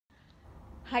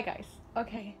Hi guys.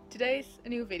 Okay, today's a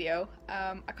new video.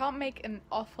 I can't make an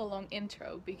awful long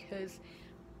intro because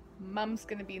Mum's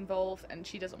gonna be involved and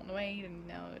she doesn't want to wait, and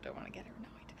no, I don't want to get her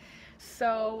annoyed.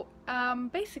 So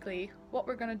basically what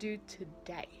we're gonna do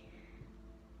today,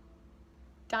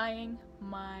 dyeing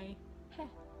my hair,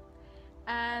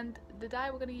 and the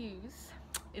dye we're gonna use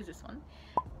is this one,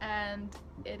 and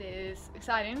it is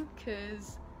exciting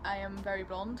because I am very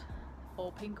blonde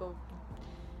or pink or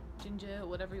ginger or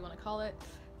whatever you want to call it,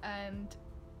 and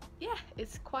yeah,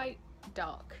 it's quite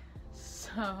dark,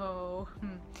 so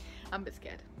I'm a bit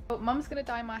scared. So Mum's gonna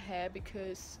dye my hair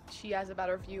because she has a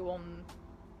better view on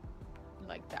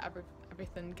like that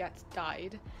everything gets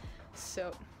dyed.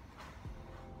 So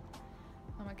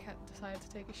my cat decided to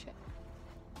take a shit.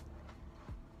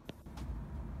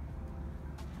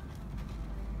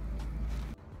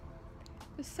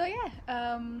 So yeah,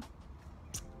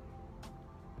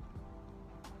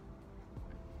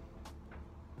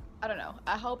 I don't know.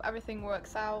 I hope everything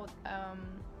works out.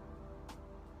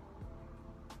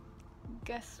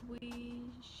 Guess we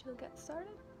shall get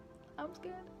started. I'm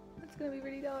scared. It's gonna be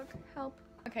really dark. Help.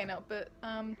 Okay, no, but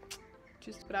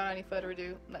just without any further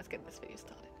ado, let's get this video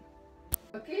started.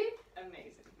 Okay?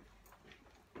 Amazing.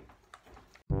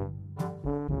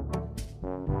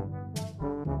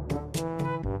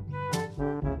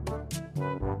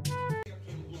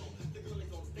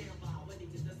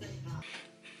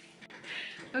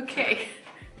 Okay,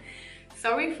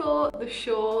 sorry for the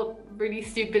short, really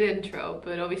stupid intro,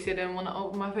 but obviously I didn't want to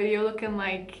open my video looking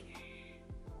like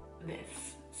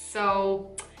this.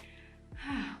 So,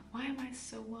 why am I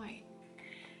so white?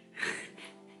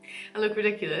 I look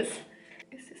ridiculous.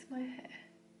 Is this my hair?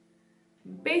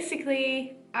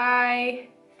 Basically,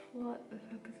 what the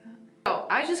fuck is that? So,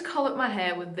 I just colored my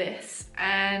hair with this,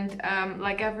 and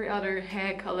like every other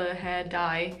hair color, hair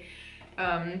dye,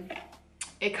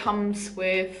 it comes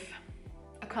with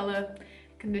a color,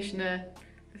 conditioner,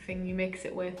 the thing you mix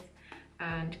it with,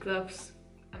 and gloves,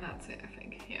 and that's it, I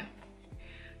think, yeah.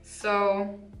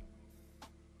 So,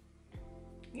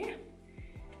 yeah.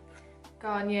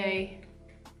 Garnier,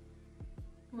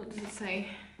 what does it say?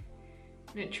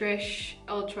 Nutrisse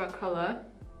Ultra Color.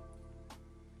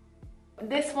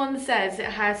 This one says it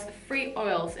has 3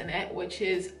 oils in it, which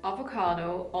is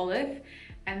avocado, olive,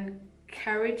 and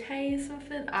karité or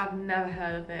something. I've never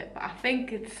heard of it, but I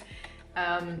think it's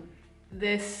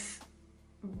this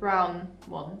brown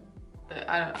one, but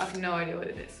I have no idea what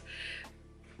it is.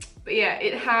 But yeah,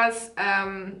 it has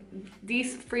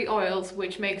these 3 oils,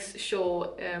 which makes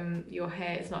sure your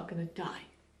hair is not gonna die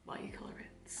while you color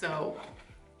it. So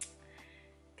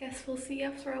guess we'll see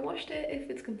after I washed it if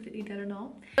it's completely dead or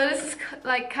not. So this is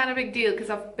like kind of a big deal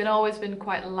because I've always been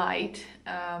quite light.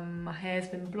 My hair's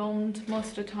been blonde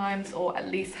most of the times, or at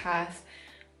least has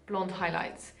blonde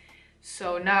highlights.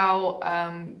 So now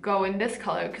go in this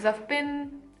color because I've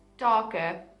been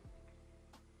darker.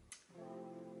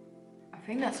 I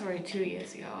think that's already 2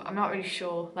 years ago. I'm not really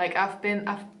sure. Like I've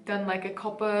done like a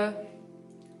copper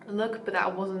look, but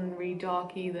that wasn't really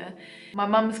dark either. My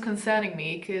mum's concerning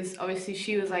me because obviously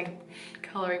she was like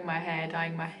coloring my hair,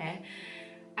 dyeing my hair,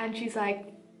 and she's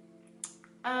like,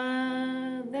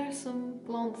 there's some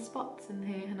blonde spots in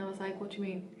here, and I was like, what do you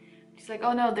mean? She's like,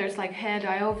 oh no, there's like hair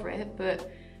dye over it, but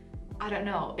I don't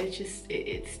know, it's just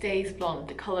it stays blonde,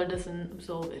 the color doesn't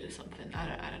absorb it or something.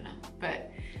 I don't know,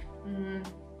 but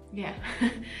yeah.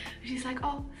 She's like,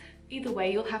 oh, either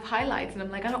way you'll have highlights, and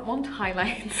I'm like, I don't want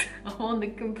highlights. I want the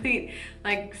complete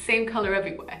like same color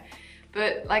everywhere.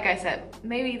 But like I said,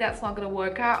 maybe that's not gonna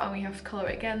work out and we have to color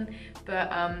it again,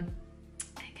 but I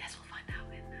guess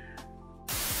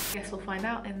we'll find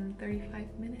out in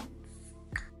 35 minutes.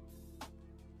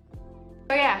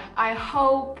 So yeah, I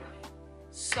hope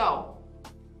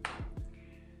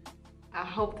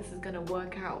this is gonna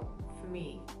work out for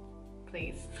me,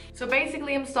 please. So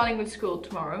basically I'm starting with school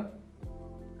tomorrow.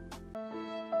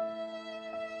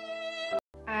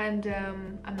 And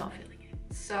I'm not feeling it.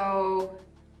 So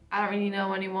I don't really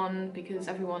know anyone because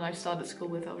everyone I started school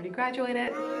with already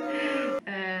graduated.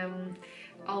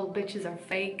 All bitches are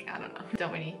fake. I don't know.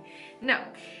 Don't really know.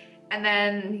 And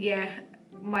then yeah,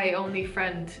 my only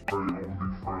friend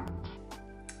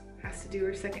has to do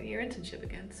her 2nd year internship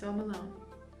again, so I'm alone.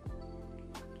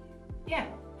 Yeah,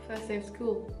 first day of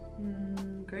school.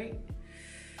 Great.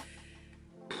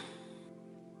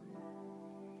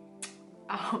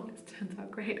 I hope this turns out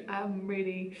great. I'm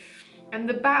really... And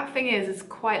the bad thing is, it's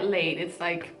quite late. It's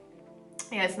like,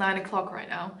 yeah, it's 9 o'clock right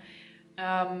now.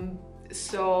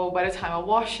 So by the time I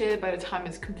wash it, by the time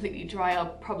it's completely dry,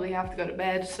 I'll probably have to go to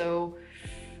bed. So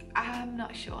I'm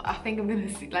not sure. I think I'm gonna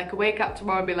see, like, wake up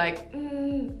tomorrow and be like,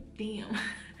 damn.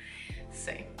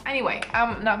 say. Anyway,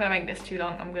 I'm not gonna make this too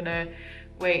long. I'm gonna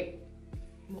wait,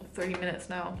 what, 30 minutes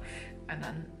now, and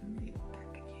then be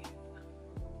back again.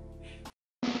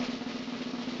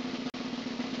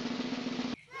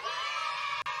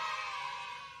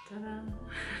 Ta-da.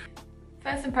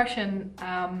 First impression,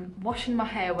 washing my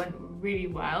hair went really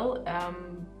well.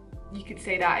 You could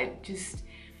say that it just,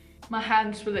 my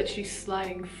hands were literally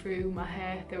sliding through my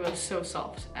hair. They were so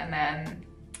soft. And then,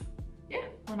 yeah,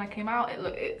 when I came out,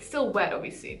 it's still wet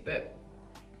obviously, but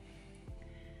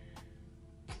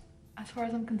as far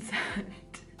as I'm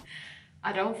concerned,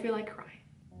 I don't feel like crying.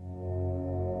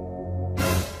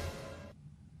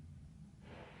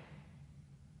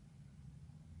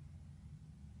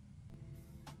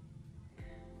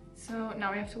 So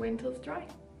now we have to wait until it's dry.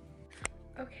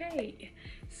 Okay,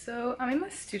 so I'm in my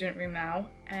student room now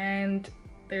and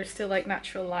there's still like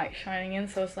natural light shining in,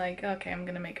 so I was like, okay, I'm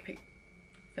gonna make a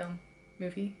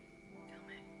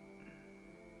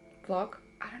vlog,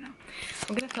 I don't know.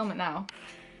 I'm gonna film it now.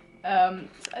 So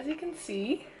as you can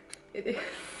see, it is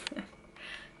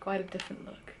quite a different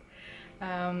look.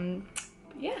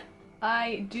 Yeah,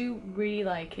 I do really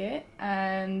like it,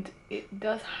 and it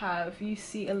does have, you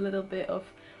see a little bit of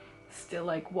still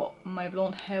like what my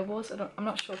blonde hair was. I'm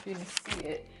not sure if you can see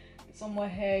it. It's on my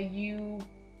hair. You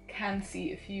can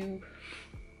see a few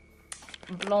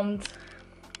blonde.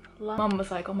 Mum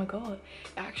was like, oh my god, it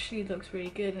actually looks really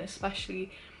good, and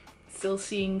especially still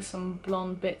seeing some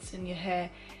blonde bits in your hair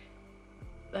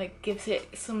like gives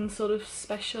it some sort of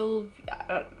special, I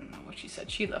don't know what she said,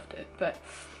 she loved it. But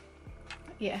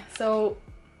yeah, so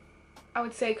I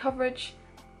would say coverage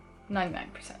 99%.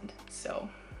 So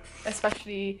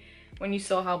especially when you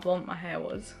saw how blonde my hair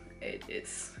was,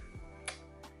 it's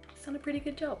done a pretty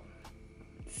good job.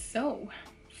 So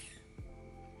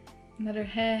another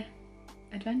hair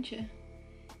adventure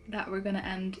that we're gonna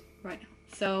end right now.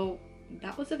 So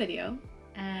that was the video,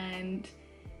 and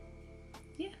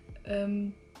yeah,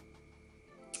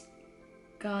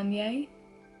 Garnier,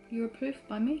 you're approved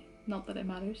by me. Not that it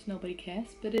matters, nobody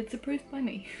cares, but it's approved by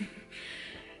me.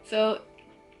 So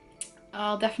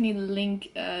I'll definitely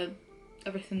link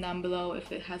everything down below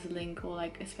if it has a link, or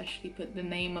like especially put the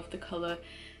name of the color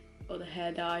or the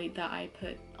hair dye that I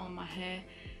put on my hair.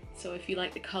 So if you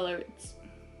like the color, it's,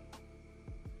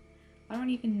 I don't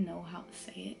even know how to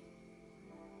say it.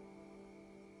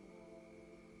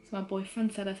 So my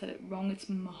boyfriend said I said it wrong. It's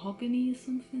Mahogany or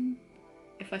something.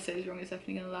 If I say this wrong, he's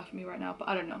definitely gonna laugh at me right now, but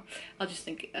I don't know. I'll just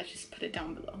put it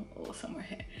down below or somewhere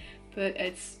here. But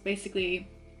it's basically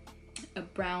a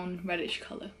brown reddish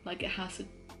color. Like it has a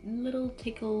little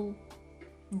tickle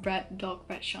red, dark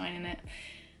red shine in it.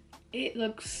 It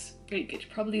looks really good.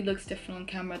 Probably looks different on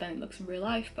camera than it looks in real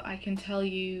life, but I can tell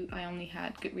you I only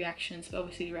had good reactions. But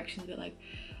obviously the reactions were like,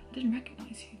 I didn't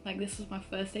recognize you. Like this was my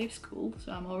first day of school,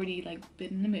 so I'm already like a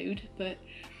bit in the mood, but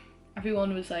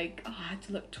everyone was like, oh, I had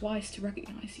to look twice to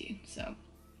recognize you. So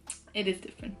it is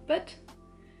different, but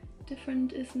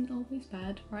different isn't always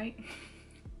bad, right?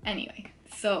 Anyway,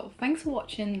 so thanks for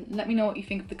watching. Let me know what you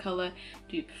think of the color.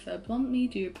 Do you prefer blonde me?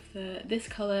 Do you prefer this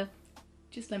color?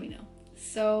 Just let me know.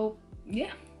 So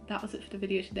yeah, that was it for the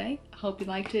video today. I hope you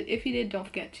liked it. If you did, don't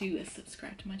forget to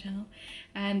subscribe to my channel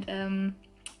and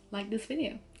like this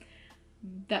video.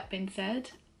 That being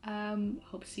said,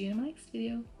 hope to see you in my next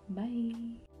video.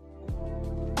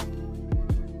 Bye.